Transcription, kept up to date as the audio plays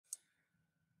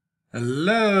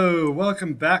Hello,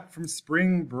 welcome back from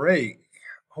spring break.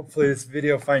 Hopefully this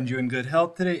video finds you in good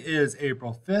health. Today is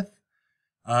April 5th.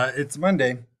 It's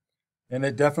Monday, and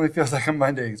it definitely feels like a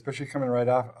Monday, especially coming right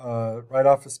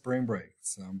off of spring break.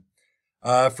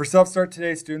 For self-start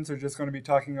today, students are just going to be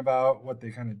talking about what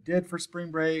they kind of did for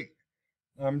spring break,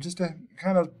 just to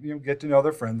kind of get to know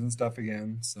their friends and stuff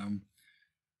again.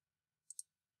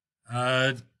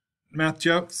 Uh, Math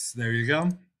jokes, there you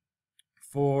go.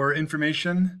 For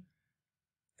information,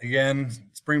 again,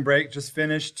 spring break just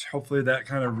finished. Hopefully that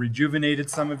kind of rejuvenated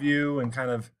some of you and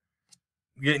kind of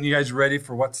getting you guys ready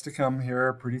for what's to come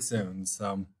here pretty soon.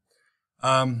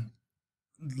 Um,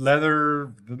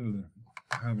 leather, I'm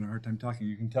having a hard time talking.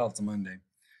 You can tell it's a Monday.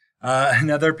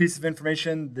 Another piece of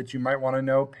information that you might want to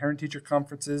know, parent-teacher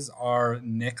conferences are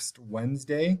next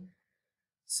Wednesday.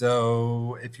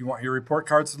 So if you want your report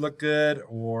cards to look good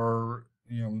or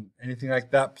anything like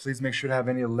that, please make sure to have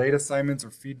any late assignments or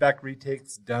feedback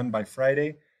retakes done by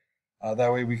Friday.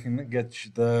 That way we can get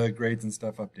the grades and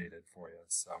stuff updated for you.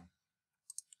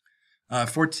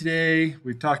 For today,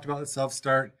 we've talked about the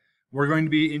self-start. We're going to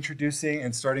be introducing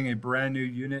and starting a brand new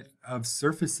unit of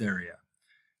surface area.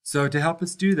 So to help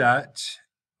us do that,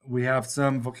 we have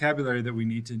some vocabulary that we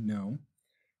need to know.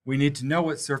 We need to know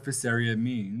what surface area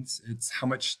means. It's how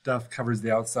much stuff covers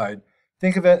the outside.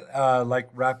 Think of it like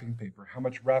wrapping paper. How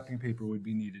much wrapping paper would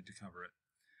be needed to cover it?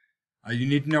 You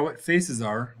need to know what faces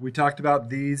are. We talked about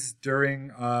these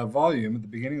during volume at the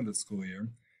beginning of the school year.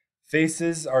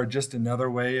 Faces are just another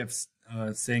way of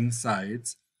saying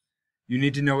sides. You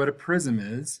need to know what a prism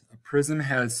is. A prism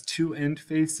has two end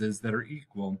faces that are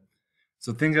equal.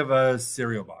 So think of a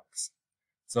cereal box.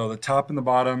 So the top and the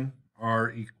bottom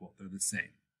are equal. They're the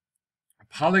same. A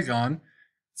polygon,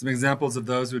 some examples of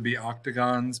those would be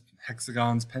octagons,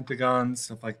 hexagons, pentagons,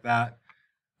 stuff like that.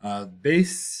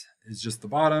 Base is just the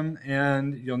bottom,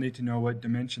 and you'll need to know what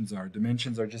dimensions are.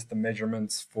 Dimensions are just the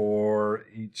measurements for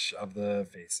each of the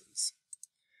faces.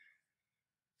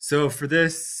 So for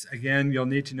this, again, you'll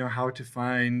need to know how to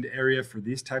find area for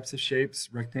these types of shapes,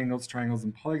 rectangles, triangles,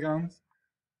 and polygons.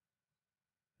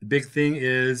 The big thing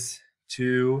is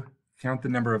to count the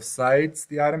number of sides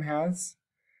the item has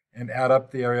and add up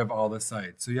the area of all the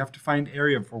sides. So you have to find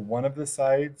area for one of the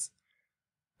sides,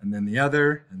 and then the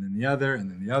other, and then the other, and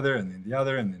then the other, and then the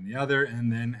other, and then the other,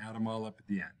 and then add them all up at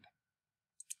the end.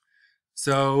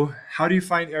 So how do you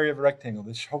find area of a rectangle?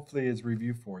 This hopefully is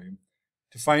review for you.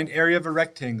 To find area of a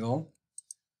rectangle,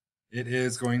 it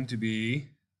is going to be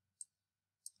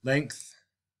length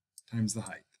times the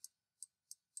height.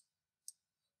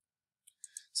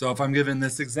 So if I'm given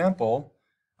this example,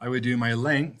 I would do my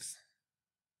length,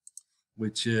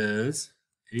 which is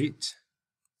 8,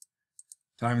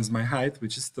 times my height,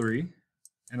 which is 3,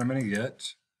 and I'm going to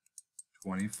get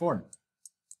 24.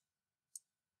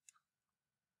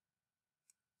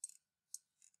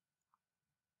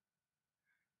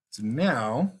 So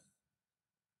now,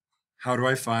 how do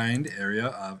I find area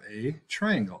of a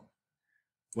triangle?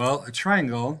 Well, a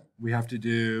triangle, we have to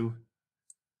do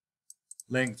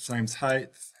length times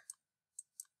height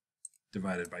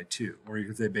divided by 2, or you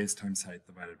could say base times height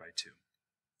divided by 2.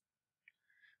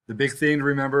 The big thing to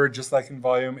remember, just like in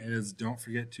volume, is don't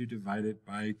forget to divide it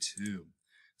by 2.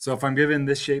 So if I'm given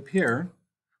this shape here,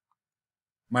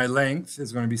 my length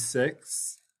is going to be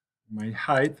 6, my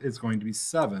height is going to be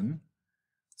 7.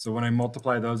 So when I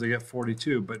multiply those, I get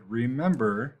 42. But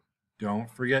remember, don't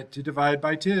forget to divide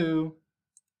by 2.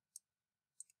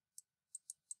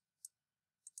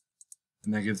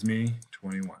 And that gives me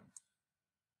 21.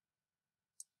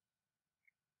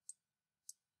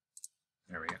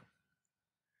 There we go.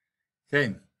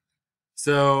 Okay,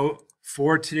 so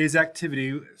for today's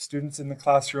activity, students in the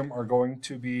classroom are going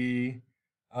to be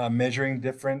measuring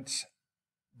different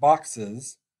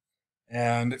boxes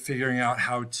and figuring out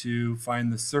how to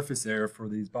find the surface area for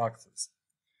these boxes.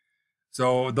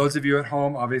 So those of you at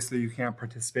home, obviously you can't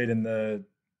participate in the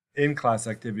in-class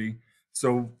activity.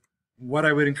 So what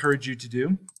I would encourage you to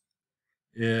do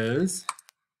is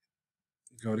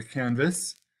go to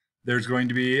Canvas. There's going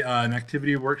to be an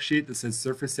activity worksheet that says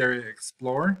Surface Area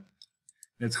Explore.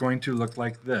 It's going to look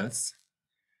like this.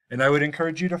 And I would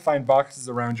encourage you to find boxes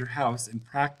around your house and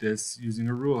practice using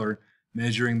a ruler,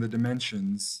 measuring the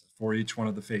dimensions for each one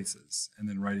of the faces and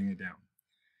then writing it down.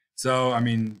 So, I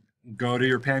mean, go to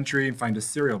your pantry and find a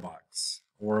cereal box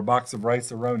or a box of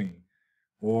Rice-A-Roni,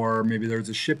 or maybe there's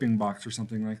a shipping box or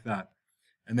something like that.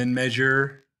 And then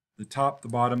measure the top, the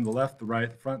bottom, the left, the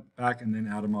right, the front, back, and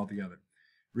then add them all together.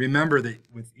 Remember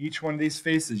that with each one of these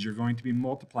faces, you're going to be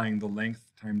multiplying the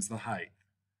length times the height.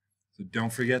 So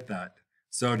don't forget that.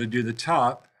 So to do the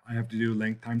top, I have to do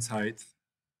length times height,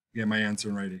 get my answer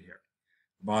and write it here.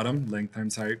 Bottom, length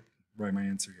times height, write my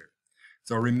answer here.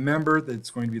 So remember that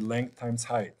it's going to be length times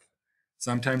height.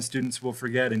 Sometimes students will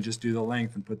forget and just do the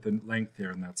length and put the length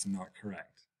here, and that's not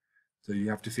correct. So you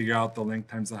have to figure out the length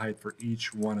times the height for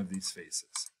each one of these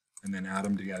faces and then add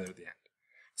them together at the end.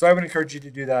 So I would encourage you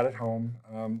to do that at home.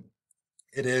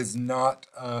 It is not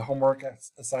a homework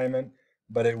assignment,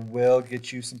 but it will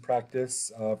get you some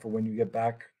practice for when you get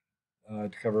back to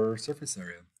cover surface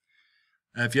area.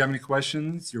 If you have any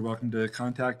questions, you're welcome to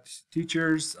contact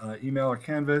teachers, email or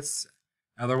Canvas.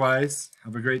 Otherwise,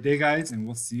 have a great day, guys, and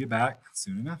we'll see you back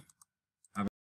soon enough.